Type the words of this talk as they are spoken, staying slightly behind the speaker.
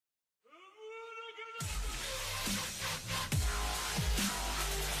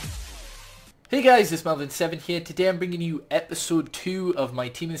Hey guys, it's Melvin7 here. Today I'm bringing you episode 2 of my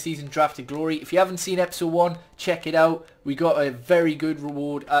Team of the Season Drafted Glory. If you haven't seen episode 1, check it out. We got a very good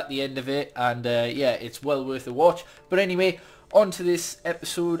reward at the end of it, and yeah, it's well worth a watch. But anyway, on to this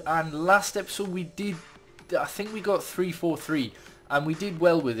episode. And last episode I think we got 3-4-3, and we did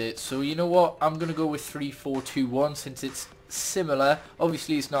well with it. So you know what, I'm going to go with 3-4-2-1 since it's similar.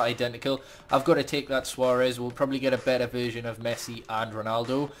 Obviously it's not identical. I've got to take that Suarez. We'll probably get a better version of Messi and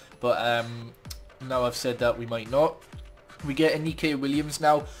Ronaldo, but now I've said that, we might not. We get Enrique Williams.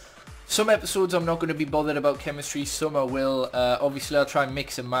 Now some episodes I'm not going to be bothered about chemistry, some I will. Obviously I'll try and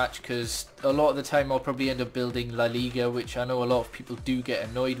mix and match, because a lot of the time I'll probably end up building La Liga, which I know a lot of people do get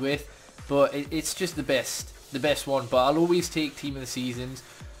annoyed with, but it's just the best one. But I'll always take Team of the Seasons.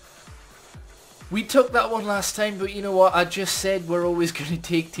 We took that one last time, but you know what? I just said we're always going to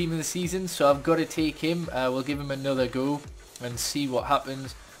take Team of the Season, so I've got to take him. We'll give him another go and see what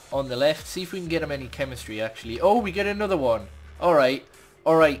happens on the left. See if we can get him any chemistry, actually. Oh, we get another one. Alright.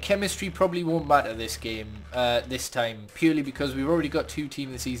 Alright, chemistry probably won't matter this game, this time, purely because we've already got 2 Team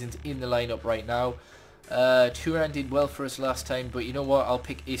of the Seasons in the lineup right now. Turan did well for us last time, but you know what? I'll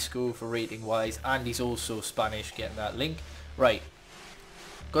pick Isco for rating-wise, and he's also Spanish, getting that link. Right.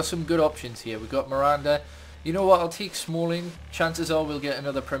 Got some good options here. We've got Miranda. You know what? I'll take Smalling. Chances are we'll get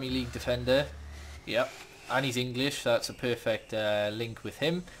another Premier League defender. Yep. And he's English. So that's a perfect link with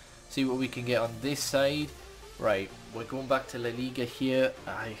him. See what we can get on this side. Right. We're going back to La Liga here.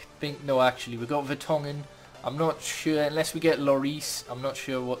 I think, no, actually, we've got Vertonghen. I'm not sure, unless we get Lloris, I'm not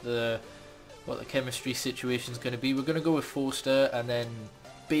sure what the chemistry situation is going to be. We're going to go with Forster, and then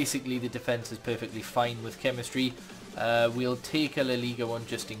basically the defense is perfectly fine with chemistry. We'll take a La Liga one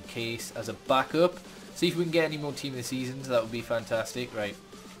just in case as a backup. See if we can get any more Team of the Seasons. That would be fantastic. Right,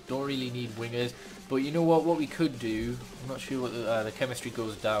 don't really need wingers, but you know what we could do, I'm not sure what the chemistry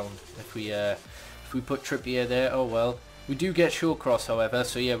goes down if we put Trippier there. Oh well, we do get Shawcross however,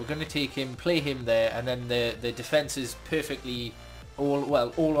 so yeah, we're going to take him, play him there, and then the defense is perfectly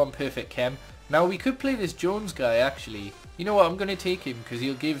all on perfect chem. Now we could play this Jones guy actually. You know what, I'm going to take him because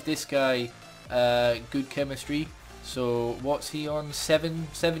he'll give this guy good chemistry. So what's he on? 7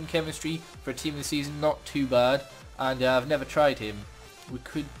 chemistry for a Team of the Season, not too bad. And I've never tried him. We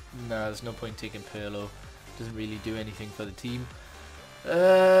could, no, there's no point taking Pirlo. Doesn't really do anything for the team.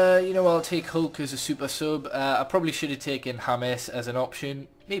 You know, I'll take Hulk as a super sub. I probably should have taken James as an option.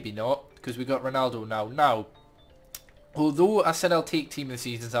 Maybe not, because we got Ronaldo now. Now, although I said I'll take Team of the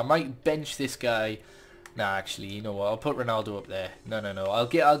Seasons, I might bench this guy. Nah, actually, you know what? I'll put Ronaldo up there. No.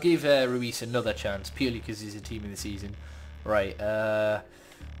 I'll give Ruiz another chance purely because he's a Team of the Season. Right.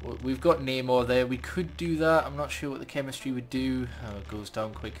 We've got Neymar there. We could do that. I'm not sure what the chemistry would do. Oh, it goes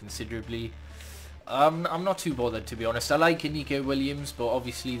down quite considerably. I'm not too bothered, to be honest. I like Enrique Williams, but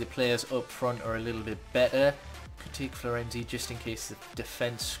obviously the players up front are a little bit better. Could take Florenzi just in case the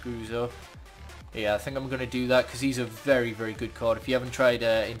defense screws up. Yeah, I think I'm going to do that because he's a very, very good card. If you haven't tried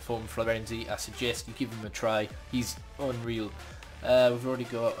Inform Florenzi, I suggest you give him a try. He's unreal. We've already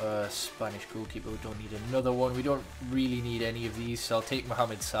got a Spanish goalkeeper. We don't need another one. We don't really need any of these, so I'll take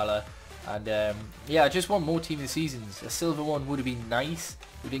Mohamed Salah. And yeah, I just want more Team of the Seasons. A silver one would have been nice.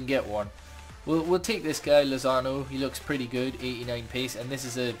 We didn't get one. We'll take this guy, Lozano. He looks pretty good, 89 pace, and this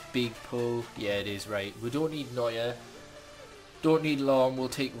is a big pull. Yeah, it is, right. We don't need Neuer. Don't need Long. We'll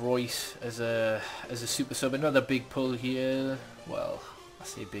take Royce as a super sub. Another big pull here. Well, I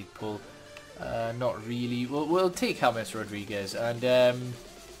say big pull. Not really. We'll take James Rodriguez. And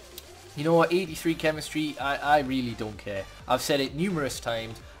you know what? 83 chemistry. I really don't care. I've said it numerous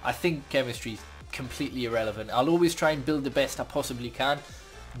times. I think chemistry is completely irrelevant. I'll always try and build the best I possibly can,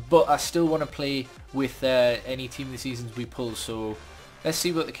 but I still want to play with any Team of the Seasons we pull. So let's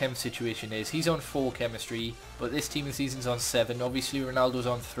see what the chem situation is. He's on 4 chemistry, but this Team of the Season's on 7. Obviously Ronaldo's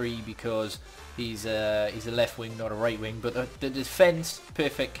on 3 because he's a left wing, not a right wing. But the defense,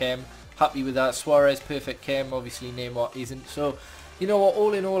 perfect chem. Happy with that. Suarez, perfect chem. Obviously Neymar isn't. So, you know what,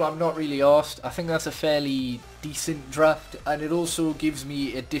 all in all, I'm not really arsed. I think that's a fairly decent draft, and it also gives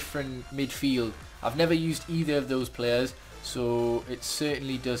me a different midfield. I've never used either of those players, so it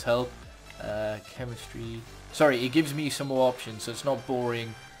certainly does help. Chemistry. Sorry, it gives me some more options, so it's not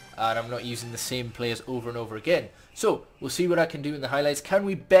boring, and I'm not using the same players over and over again. So we'll see what I can do in the highlights. Can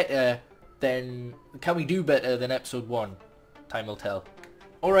we do better than episode 1? Time will tell.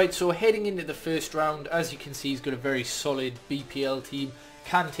 Alright, so heading into the first round, as you can see, he's got a very solid BPL team.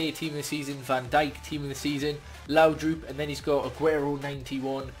 Kante Team of the Season, Van Dijk Team of the Season, Laudrup, and then he's got Aguero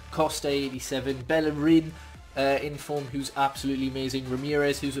 91, Costa 87, Bellerin in form, who's absolutely amazing,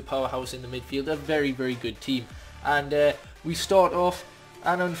 Ramirez, who's a powerhouse in the midfield. A very, very good team. And we start off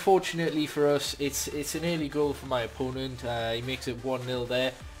And unfortunately for us, it's an early goal for my opponent. He makes it 1-0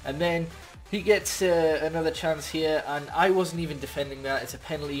 there, and then he gets another chance here, and I wasn't even defending that. It's a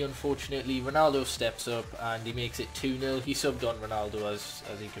penalty, unfortunately. Ronaldo steps up and he makes it 2-0. He subbed on Ronaldo, as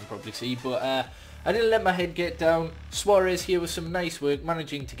you can probably see, but I didn't let my head get down. Suarez here with some nice work,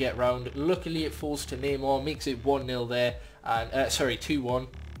 managing to get round. Luckily it falls to Neymar, makes it 1-0 there, and sorry, 2-1.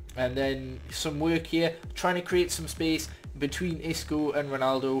 And then some work here, trying to create some space between Isco and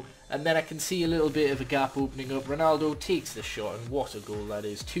Ronaldo, and then I can see a little bit of a gap opening up. Ronaldo takes the shot, and what a goal that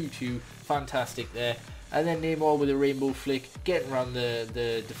is. 2-2, fantastic there. And then Neymar with a rainbow flick, getting around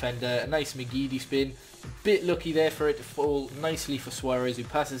the defender, a nice McGeady spin. Bit lucky there for it to fall nicely for Suarez, who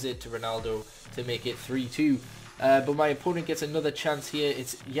passes it to Ronaldo to make it 3-2. But my opponent gets another chance here.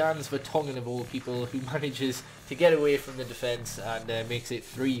 It's Jans Vertonghen of all people who manages to get away from the defence and makes it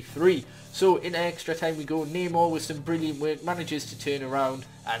 3-3. So in extra time we go. Neymar with some brilliant work manages to turn around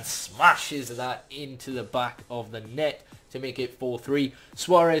and smashes that into the back of the net to make it 4-3.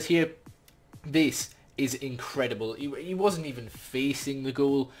 Suarez here, this is incredible. He wasn't even facing the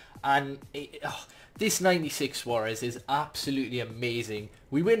goal, and this 96 Suarez is absolutely amazing.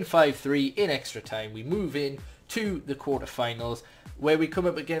 We win 5-3 in extra time. We move in to the quarterfinals, where we come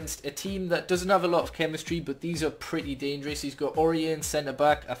up against a team that doesn't have a lot of chemistry, but these are pretty dangerous. He's got Aurier in centre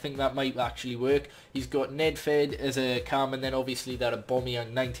back. I think that might actually work. He's got Nedved as a cam, and then obviously that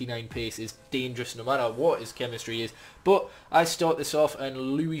Aubameyang 99 pace is dangerous no matter what his chemistry is. But I start this off, and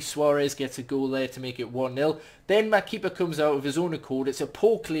Luis Suarez gets a goal there to make it 1-0. Then my keeper comes out of his own accord. It's a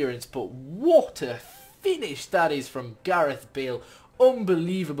poor clearance, but what a finish that is from Gareth Bale.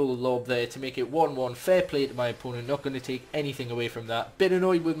 Unbelievable lob there to make it 1-1. Fair play to my opponent, not going to take anything away from that. Bit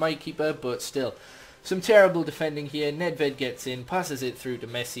annoyed with my keeper, but still. Some terrible defending here. Nedved gets in, passes it through to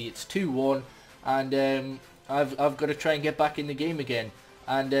Messi. It's 2-1, and I've got to try and get back in the game again.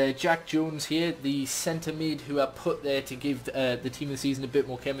 And Jack Jones here, the centre mid who I put there to give the team of the season a bit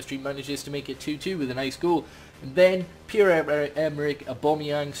more chemistry, manages to make it 2-2 with a nice goal. And then Pierre-Emerick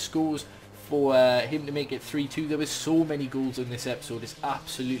Aubameyang scores for him to make it 3-2. There was so many goals in this episode, it's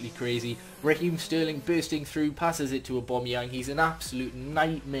absolutely crazy. Raheem Sterling bursting through, passes it to Aubameyang. He's an absolute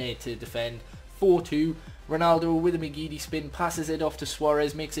nightmare to defend. 4-2. Ronaldo with a McGeady spin, passes it off to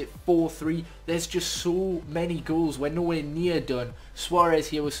Suarez, makes it 4-3. There's just so many goals. We're nowhere near done. Suarez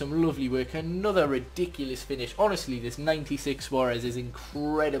here with some lovely work. Another ridiculous finish. Honestly, this 96 Suarez is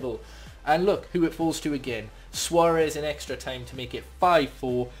incredible. And look who it falls to again. Suarez in extra time to make it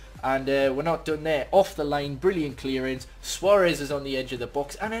 5-4. And we're not done there. Off the line, brilliant clearance. Suarez is on the edge of the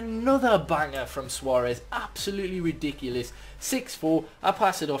box, and another banger from Suarez. Absolutely ridiculous. 6-4. I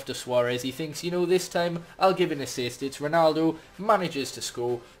pass it off to Suarez. He thinks, you know, this time I'll give an assist. It's Ronaldo, manages to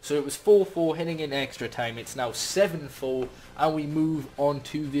score. So it was 4-4 heading in extra time. It's now 7-4, and we move on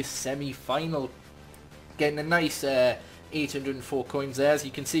to this semi-final. Getting a nice 804 coins there, as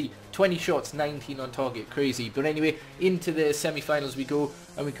you can see. 20 shots, 19 on target, crazy. But anyway, into the semi-finals we go,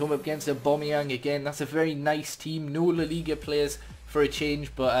 and we come up against Aubameyang again. That's a very nice team. No La Liga players for a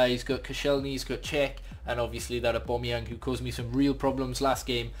change, but he's got Koscielny, he's got Cech, and obviously that Aubameyang who caused me some real problems last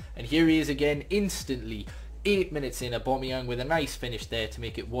game. And here he is again instantly. 8 minutes in, Aubameyang with a nice finish there to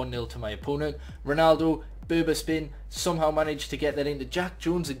make it 1-0 to my opponent. Ronaldo, Berber spin, somehow managed to get that into Jack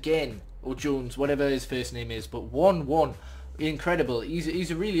Jones again, or Jones, whatever his first name is, but 1-1. Incredible.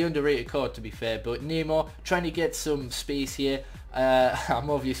 He's a really underrated card, to be fair, but Neymar trying to get some space here. I'm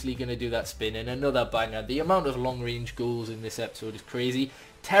obviously going to do that spin, and another banger. The amount of long-range goals in this episode is crazy.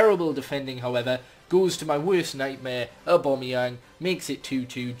 Terrible defending, however, goes to my worst nightmare. Aubameyang makes it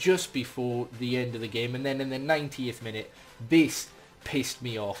 2-2 just before the end of the game, and then in the 90th minute, this pissed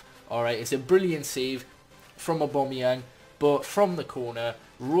me off. Alright, it's a brilliant save from Aubameyang, but from the corner,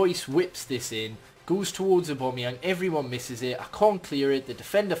 Royce whips this in, goes towards Aubameyang, everyone misses it, I can't clear it, the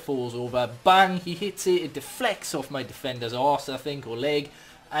defender falls over, bang, he hits it, it deflects off my defender's arse, I think, or leg,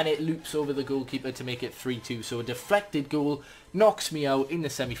 and it loops over the goalkeeper to make it 3-2. So a deflected goal knocks me out in the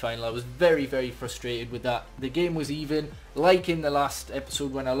semi-final. I was very, very frustrated with that. The game was even, like in the last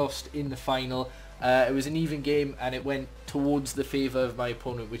episode when I lost in the final. It was an even game, and it went towards the favour of my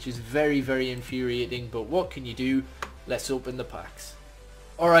opponent, which is very, very infuriating, but what can you do? Let's open the packs.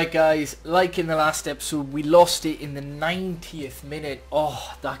 Alright guys, like in the last episode, we lost it in the 90th minute.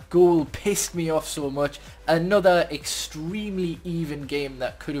 Oh, that goal pissed me off so much. Another extremely even game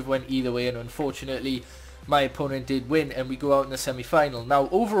that could have went either way, and unfortunately my opponent did win, and we go out in the semi-final. Now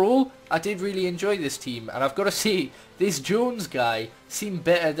overall, I did really enjoy this team, and I've got to say, this Jones guy seemed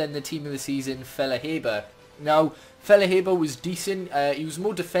better than the team of the season, Fella Haber. Now, Fellahaber was decent. He was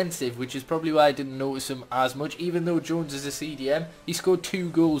more defensive, which is probably why I didn't notice him as much. Even though Jones is a CDM, he scored 2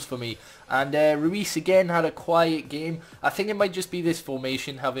 goals for me. And Ruiz again had a quiet game. I think it might just be this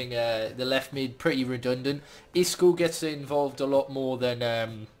formation having the left mid pretty redundant. Isco gets involved a lot more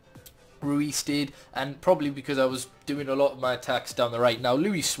than Ruiz did, and probably because I was doing a lot of my attacks down the right. Now,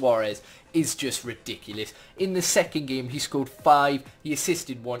 Luis Suarez is just ridiculous. In the second game, he scored 5, he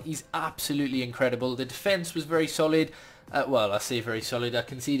assisted 1. He's absolutely incredible. The defence was very solid. Well, I say very solid. I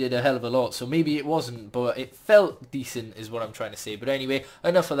conceded a hell of a lot, so maybe it wasn't, but it felt decent is what I'm trying to say. But anyway,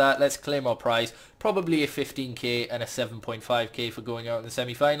 enough of that. Let's claim our prize. Probably a 15k and a 7.5k for going out in the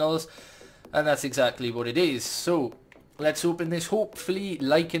semi-finals, and that's exactly what it is. So let's open this. Hopefully,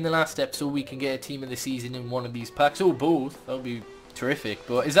 like in the last episode, we can get a team of the season in one of these packs. Oh, both. That would be terrific.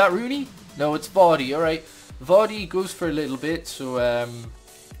 But is that Rooney? No, it's Vardy. Alright. Vardy goes for a little bit, so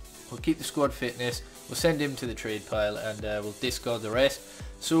we'll keep the squad fitness. We'll send him to the trade pile, and we'll discard the rest.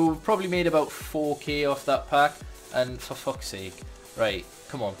 So we've probably made about 4k off that pack. And for fuck's sake. Right.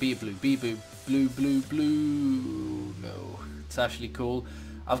 Come on. Be a blue. Be blue. Blue, blue, blue. No. It's actually cool.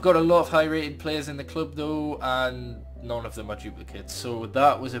 I've got a lot of high rated players in the club though, and none of them are duplicates, so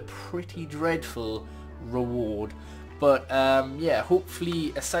that was a pretty dreadful reward. But yeah,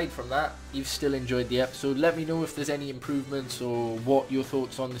 hopefully aside from that, you've still enjoyed the episode. Let me know if there's any improvements or what your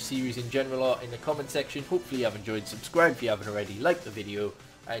thoughts on the series in general are in the comment section. Hopefully you have enjoyed. Subscribe if you haven't already, like the video,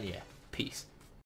 and yeah, peace.